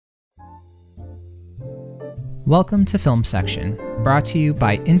Welcome to Film Section, brought to you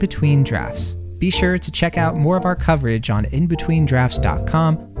by In Between Drafts. Be sure to check out more of our coverage on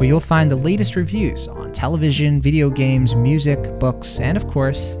InBetweenDrafts.com, where you'll find the latest reviews on television, video games, music, books, and of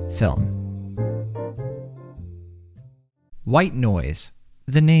course, film. White Noise.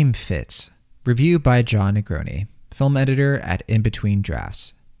 The name fits. Review by John Negroni, film editor at In Between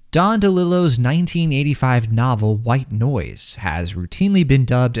Drafts. Don DeLillo's 1985 novel White Noise has routinely been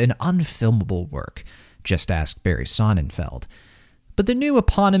dubbed an unfilmable work. Just ask Barry Sonnenfeld. But the new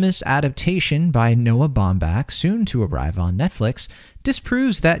eponymous adaptation by Noah Baumbach, soon to arrive on Netflix,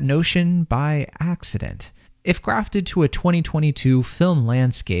 disproves that notion by accident. If grafted to a 2022 film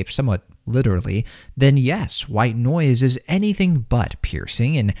landscape somewhat literally, then yes, White Noise is anything but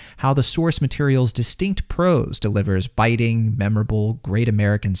piercing in how the source material's distinct prose delivers biting, memorable, great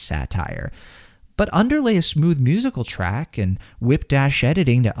American satire. But underlay a smooth musical track and whip-dash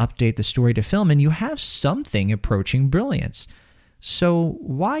editing to update the story to film, and you have something approaching brilliance. So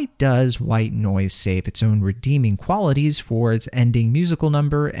why does White Noise save its own redeeming qualities for its ending musical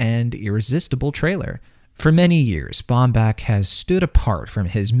number and irresistible trailer? For many years, Baumbach has stood apart from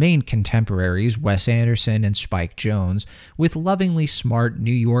his main contemporaries, Wes Anderson and Spike Jonze, with lovingly smart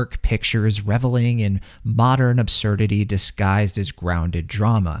New York pictures reveling in modern absurdity disguised as grounded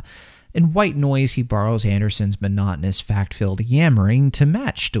drama. In White Noise, he borrows Anderson's monotonous, fact-filled yammering to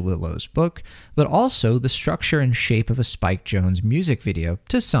match DeLillo's book, but also the structure and shape of a Spike Jonze music video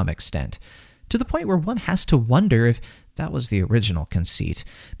to some extent, to the point where one has to wonder if that was the original conceit,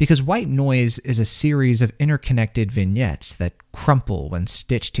 because White Noise is a series of interconnected vignettes that crumple when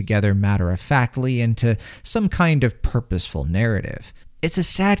stitched together matter-of-factly into some kind of purposeful narrative. It's a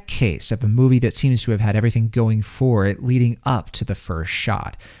sad case of a movie that seems to have had everything going for it leading up to the first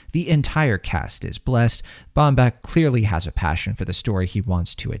shot. The entire cast is blessed. Baumbach clearly has a passion for the story he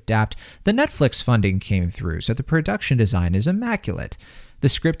wants to adapt. The Netflix funding came through, so the production design is immaculate. The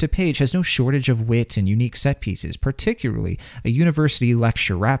script to page has no shortage of wit and unique set pieces, particularly a university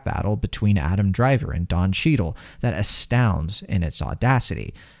lecture rap battle between Adam Driver and Don Cheadle that astounds in its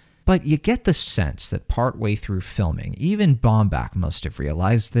audacity. But you get the sense that partway through filming, even Baumbach must have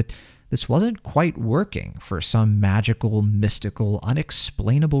realized that this wasn't quite working for some magical, mystical,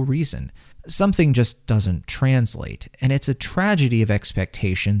 unexplainable reason. Something just doesn't translate, and it's a tragedy of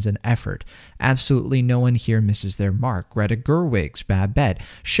expectations and effort. Absolutely no one here misses their mark. Greta Gerwig's Babette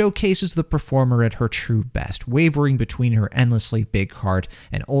showcases the performer at her true best, wavering between her endlessly big heart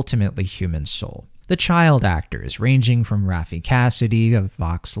and ultimately human soul. The child actors, ranging from Raffi Cassidy of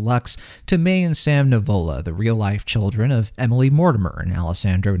Vox Lux to May and Sam Nivola, the real-life children of Emily Mortimer and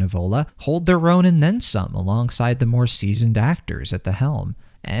Alessandro Nivola, hold their own and then some alongside the more seasoned actors at the helm.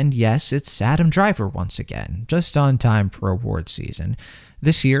 And yes, it's Adam Driver once again, just on time for award season.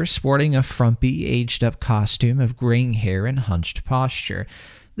 This year, sporting a frumpy, aged-up costume of graying hair and hunched posture.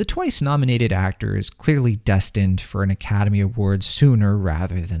 The twice-nominated actor is clearly destined for an Academy Award sooner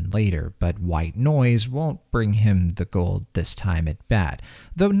rather than later, but White Noise won't bring him the gold this time at bat,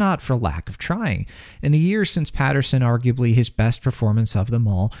 though not for lack of trying. In the years since Patterson, arguably his best performance of them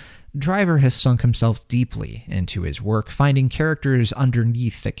all, Driver has sunk himself deeply into his work, finding characters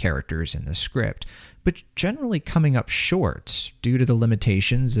underneath the characters in the script, but generally coming up short due to the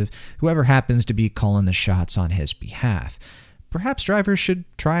limitations of whoever happens to be calling the shots on his behalf. Perhaps Driver should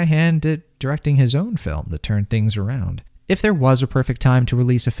try a hand at directing his own film to turn things around. If there was a perfect time to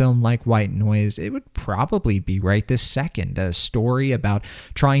release a film like White Noise, it would probably be right this second, a story about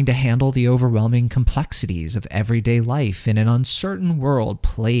trying to handle the overwhelming complexities of everyday life in an uncertain world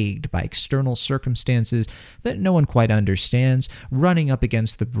plagued by external circumstances that no one quite understands, running up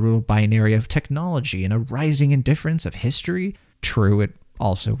against the brutal binary of technology and a rising indifference of history. True, it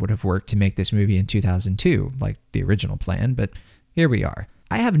also would have worked to make this movie in 2002, like the original plan, but here we are.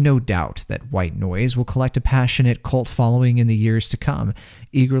 I have no doubt that White Noise will collect a passionate cult following in the years to come,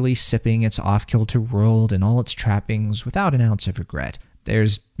 eagerly sipping its off-kilter world and all its trappings without an ounce of regret.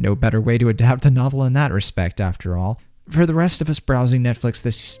 There's no better way to adapt the novel in that respect, after all. For the rest of us browsing Netflix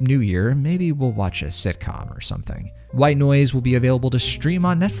this new year, maybe we'll watch a sitcom or something. White Noise will be available to stream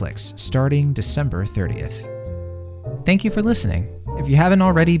on Netflix starting December 30th. Thank you for listening. If you haven't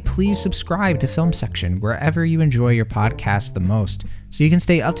already, please subscribe to Film Section wherever you enjoy your podcast the most, so you can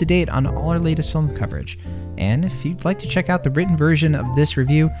stay up to date on all our latest film coverage. And if you'd like to check out the written version of this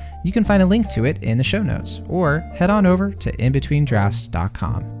review, you can find a link to it in the show notes, or head on over to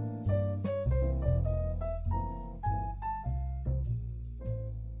InBetweenDrafts.com.